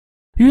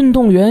运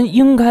动员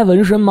应该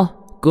纹身吗？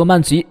葛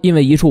曼棋因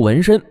为一处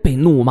纹身被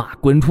怒骂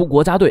滚出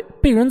国家队，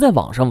被人在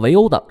网上围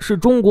殴的是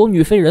中国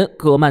女飞人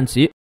葛曼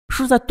棋，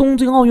是在东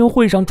京奥运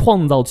会上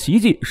创造奇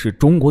迹，是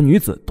中国女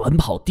子短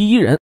跑第一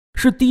人，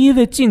是第一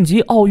位晋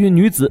级奥运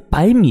女子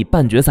100米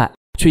半决赛，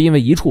却因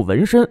为一处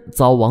纹身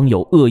遭网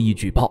友恶意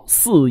举报，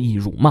肆意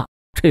辱骂，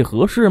这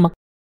合适吗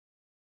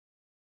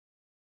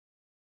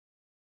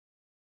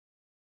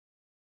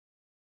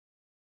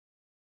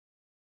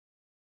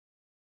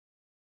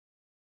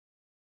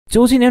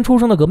？97年出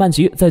生的葛曼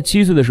棋，在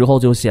7岁的时候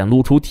就显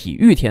露出体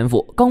育天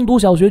赋，刚读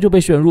小学就被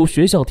选入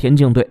学校田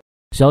径队。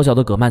小小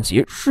的葛曼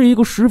棋是一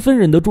个十分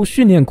忍得住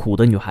训练苦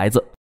的女孩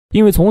子，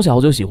因为从小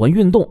就喜欢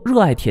运动，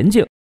热爱田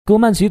径，葛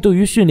曼棋对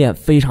于训练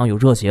非常有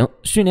热情。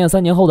训练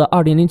3年后的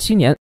2007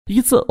年，一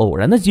次偶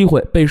然的机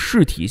会被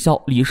市体校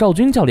李少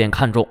军教练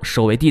看中，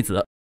收为弟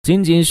子。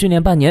仅仅训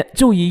练半年，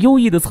就以优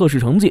异的测试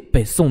成绩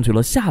被送去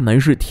了厦门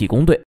市体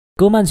工队，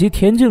葛曼棋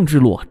田径之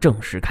路正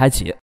式开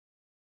启。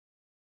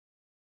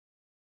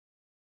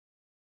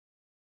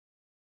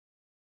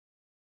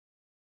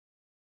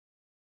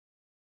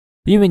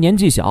因为年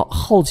纪小，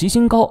好奇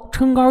心高，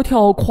撑杆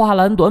跳、跨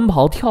栏短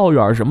跑、跳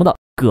远什么的，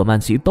葛曼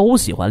棋都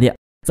喜欢练。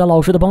在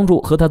老师的帮助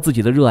和他自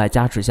己的热爱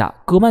加持下，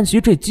葛曼棋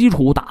这基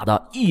础打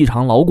得异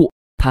常牢固。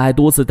他还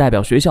多次代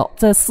表学校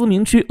在思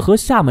明区和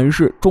厦门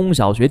市中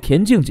小学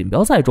田径锦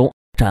标赛中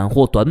斩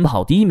获短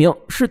跑第1名，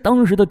是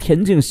当时的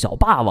田径小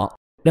霸王。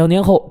2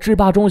年后，制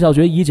霸中小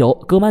学已久，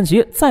葛曼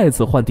棋再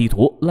次换地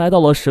图，来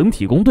到了省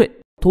体工队。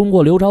通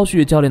过刘昭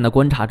旭教练的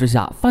观察之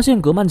下，发现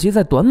葛曼棋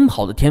在短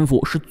跑的天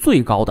赋是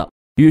最高的，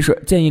于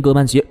是建议葛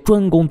曼棋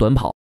专攻短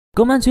跑。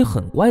葛曼棋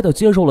很乖地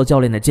接受了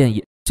教练的建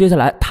议，接下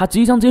来他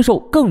即将接受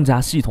更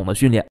加系统的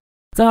训练。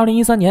在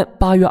2013年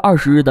8月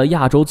20日的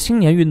亚洲青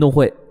年运动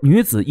会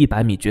女子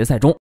100米决赛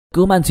中，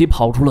葛曼棋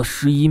跑出了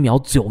11秒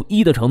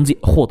91的成绩，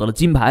获得了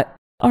金牌。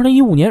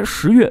2015年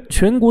10月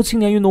全国青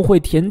年运动会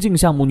田径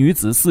项目女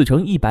子4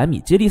乘100米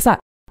接力赛，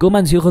葛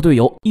曼棋和队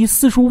友以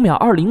45秒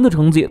20的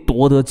成绩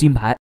夺得金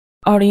牌。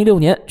2016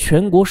年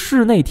全国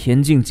室内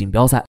田径锦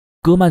标赛，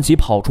葛曼棋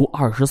跑出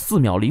24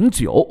秒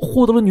09，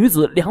获得了女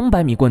子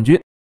200米冠军。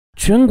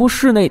全国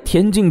室内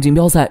田径锦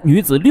标赛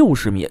女子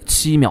60米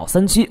7秒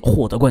37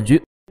获得冠军。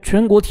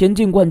全国田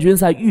径冠军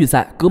赛预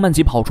赛，葛曼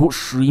棋跑出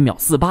11秒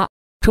48，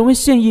成为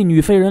现役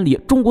女飞人里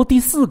中国第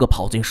4个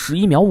跑进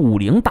11秒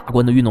50大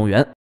关的运动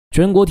员。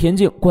全国田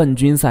径冠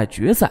军赛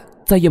决赛，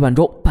在夜晚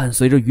中伴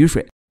随着雨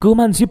水，葛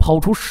曼棋跑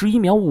出11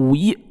秒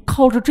51，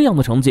靠着这样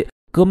的成绩，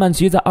葛曼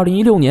棋在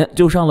2016年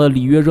就上了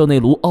里约热内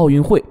卢奥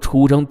运会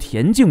出征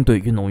田径队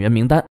运动员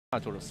名单。那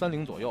就是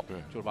30左右，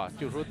就是吧，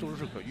就是说都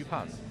是可预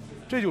判的。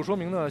这就说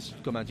明呢，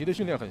葛曼棋的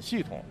训练很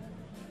系统，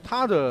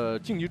他的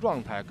竞技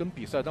状态跟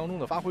比赛当中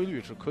的发挥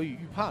率是可以预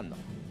判的。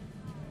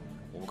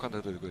我们看他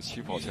的这个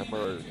起跑前面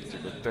这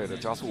个带着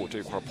加速这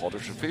一块跑的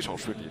是非常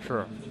顺利的。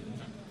是，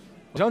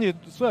我想起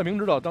孙爱平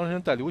指导当时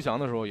带刘翔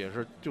的时候，也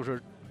是就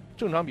是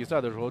正常比赛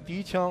的时候第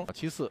一枪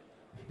7-4。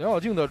梁晓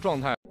静的状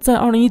态，在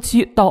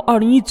2017到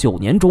2019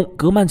年中，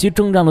葛曼棋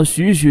征战了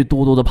许许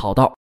多多的跑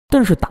道，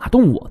但是打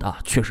动我的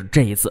却是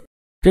这一次。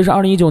这是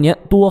2019年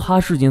多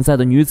哈世锦赛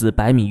的女子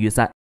100米预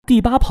赛，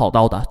第8跑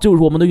道的就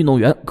是我们的运动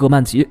员葛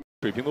曼棋。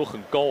水平都很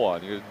高啊！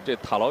你看这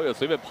塔劳越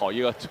随便跑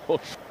一个就，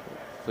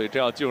所以这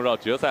样进入到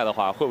决赛的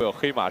话，会不会有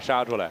黑马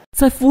杀出来？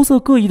在肤色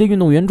各异的运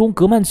动员中，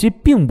葛曼棋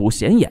并不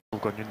显眼。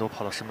冠军都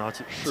跑到10秒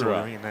几，是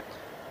啊，以内。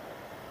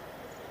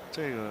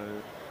这个。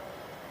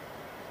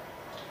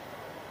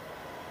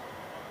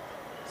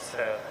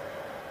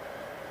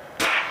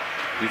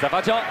比赛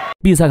发枪，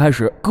比赛开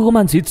始，葛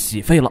曼棋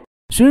起飞了，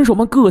选手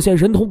们各显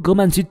神通，葛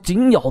曼棋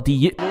紧咬第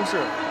一，优势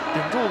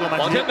顶住葛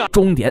曼棋，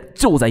终点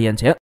就在眼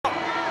前。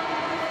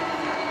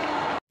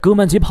葛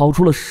曼棋跑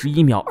出了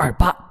11秒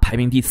28，排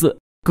名第4。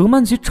葛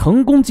曼棋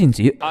成功晋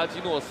级。阿基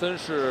诺森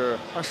是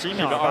21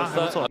秒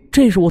23，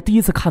这是我第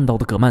一次看到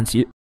的葛曼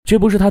棋，却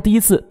不是他第一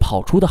次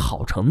跑出的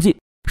好成绩，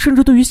甚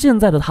至对于现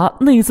在的他，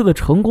那一次的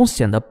成功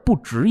显得不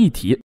值一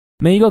提。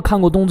每一个看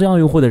过东京奥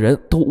运会的人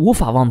都无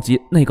法忘记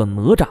那个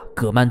哪吒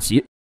葛曼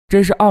棋。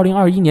这是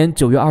2021年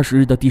9月20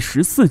日的第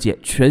14届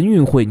全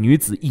运会女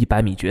子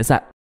100米决赛，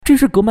这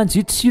是葛曼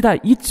棋期待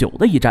已久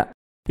的一战。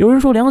有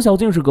人说梁晓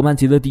静是葛曼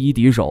棋的第一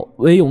敌手，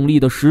韦永丽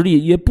的实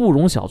力也不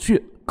容小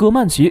觑，葛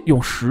曼棋用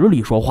实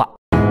力说话。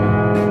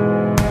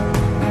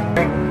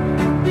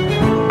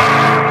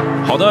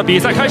好的，比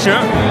赛开始。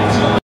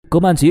葛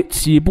曼棋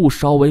起步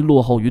稍微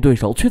落后于对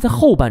手，却在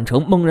后半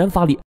程猛然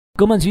发力。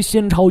葛曼棋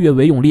先超越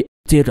韦永丽，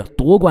接着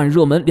夺冠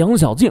热门梁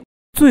晓静，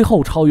最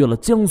后超越了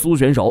江苏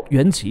选手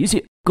袁琪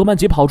琪。葛曼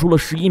棋跑出了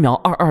11秒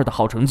22的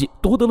好成绩，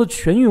夺得了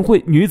全运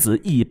会女子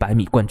100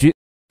米冠军。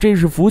这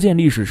是福建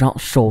历史上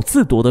首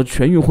次夺得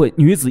全运会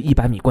女子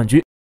100米冠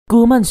军，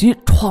葛曼棋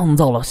创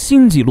造了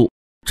新纪录。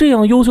这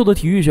样优秀的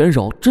体育选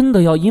手，真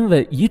的要因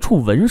为一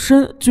处纹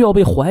身就要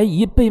被怀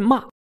疑、被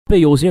骂、被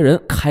有些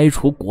人开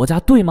除国家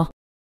队吗？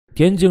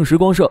田径时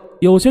光社，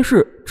有些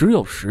事只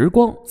有时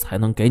光才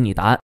能给你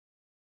答案。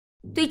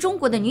对中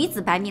国的女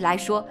子100米来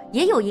说，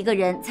也有一个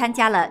人参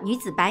加了女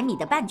子100米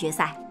的半决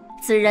赛，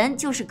此人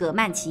就是葛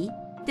曼棋。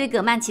对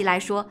葛曼棋来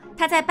说，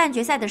她在半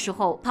决赛的时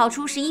候跑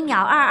出11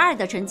秒22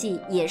的成绩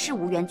也是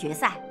无缘决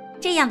赛。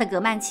这样的葛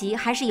曼棋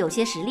还是有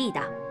些实力的。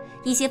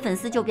一些粉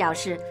丝就表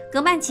示，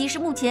葛曼棋是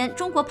目前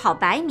中国跑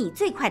100米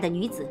最快的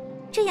女子。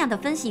这样的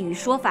分析与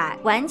说法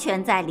完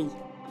全在理。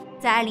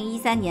在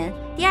2013年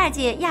第2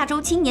届亚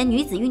洲青年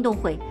女子运动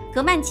会，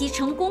葛曼棋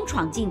成功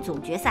闯进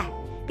总决赛，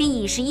并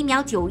以11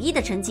秒91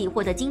的成绩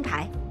获得金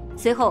牌。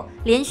随后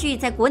连续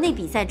在国内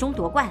比赛中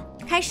夺冠，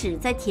开始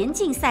在田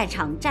径赛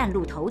场崭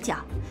露头角，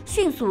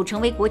迅速成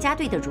为国家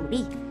队的主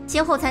力。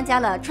先后参加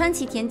了川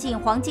崎田径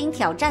黄金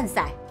挑战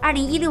赛、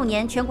2016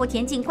年全国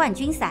田径冠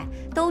军赛，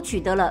都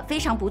取得了非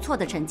常不错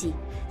的成绩。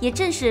也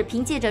正是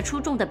凭借着出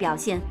众的表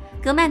现，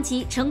葛曼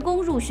棋成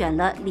功入选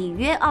了里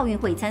约奥运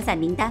会参赛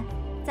名单。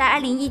在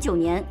2019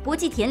年国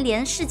际田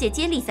联世界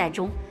接力赛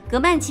中，葛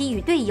曼棋与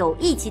队友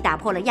一起打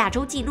破了亚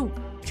洲纪录，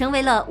成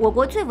为了我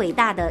国最伟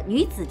大的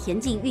女子田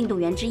径运动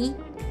员之一。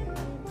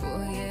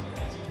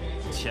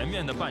前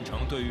面的半程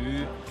对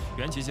于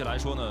袁琪琪来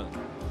说呢，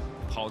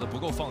跑得不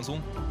够放松，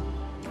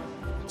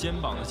肩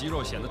膀的肌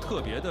肉显得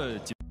特别的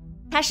紧。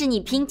她是你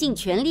拼尽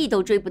全力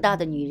都追不到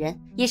的女人，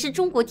也是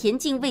中国田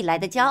径未来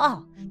的骄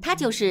傲。她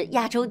就是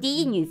亚洲第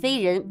一女飞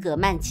人葛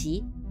曼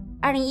棋。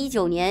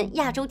2019年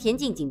亚洲田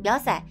径锦标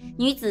赛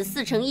女子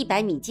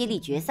4×100米接力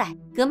决赛，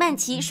葛曼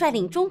棋率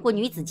领中国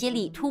女子接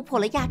力突破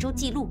了亚洲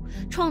纪录，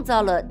创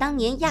造了当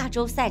年亚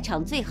洲赛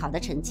场最好的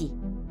成绩。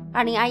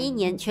2021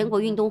年全国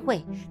运动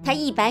会，她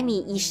100米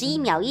以11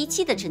秒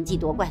17的成绩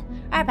夺冠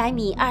，200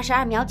米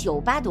22秒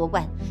98夺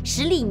冠，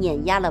实力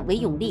碾压了韦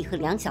永丽和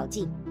梁晓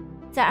静。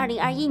在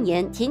2021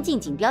年田径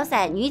锦标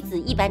赛女子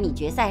100米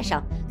决赛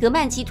上，葛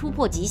曼棋突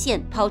破极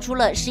限，跑出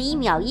了11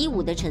秒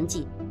15的成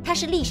绩。她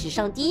是历史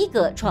上第一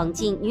个闯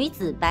进女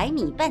子100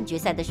米半决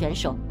赛的选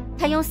手。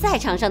她用赛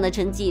场上的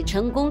成绩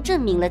成功证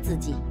明了自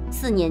己。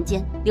4年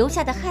间流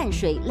下的汗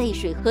水、泪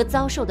水和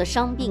遭受的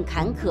伤病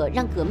坎坷，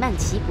让葛曼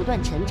棋不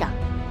断成长。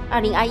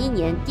2021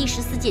年第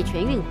14届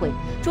全运会，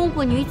中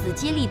国女子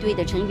接力队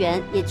的成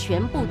员也全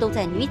部都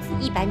在女子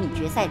100米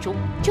决赛中，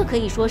这可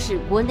以说是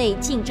国内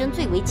竞争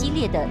最为激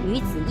烈的女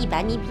子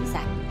100米比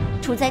赛。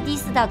处在第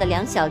4道的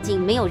梁晓静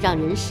没有让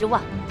人失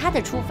望，她的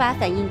出发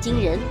反应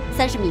惊人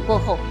，30米过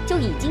后就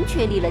已经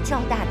确立了较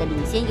大的领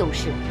先优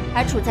势。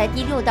而处在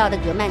第6道的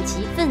葛曼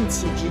棋奋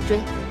起直追，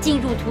进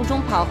入途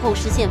中跑后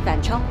实现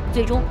反超，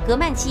最终葛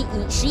曼棋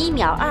以11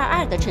秒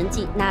22的成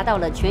绩拿到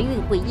了全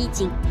运会1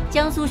金。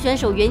江苏选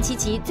手袁琪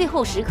琪最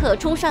后时刻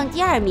冲上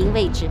第2名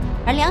位置，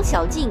而梁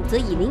晓静则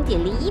以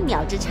0.01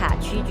秒之差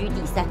屈居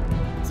第3。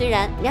虽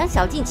然梁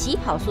晓静起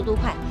跑速度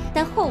快，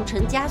但后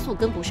程加速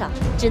跟不上，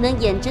只能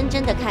眼睁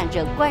睁地看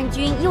着冠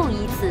军又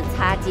一次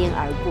擦肩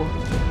而过。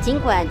尽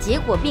管结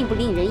果并不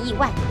令人意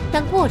外，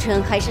但过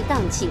程还是荡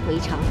气回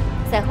肠。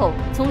赛后，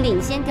从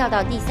领先掉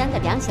到第3的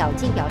梁晓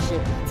静表示，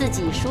自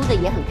己输得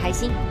也很开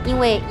心，因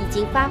为已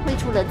经发挥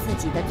出了自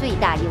己的最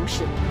大优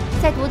势。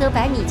在夺得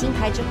100米金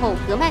牌之后，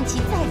葛曼棋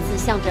再次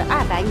向着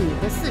200米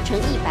和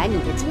4×100米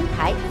的金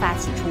牌发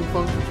起冲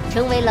锋，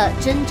成为了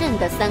真正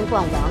的3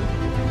冠王。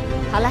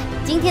好了，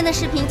今天的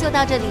视频就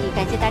到这里，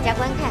感谢大家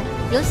观看。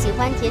有喜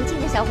欢田径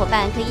的小伙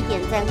伴可以点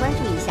赞关注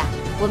一下，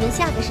我们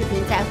下个视频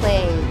再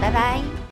会，拜拜。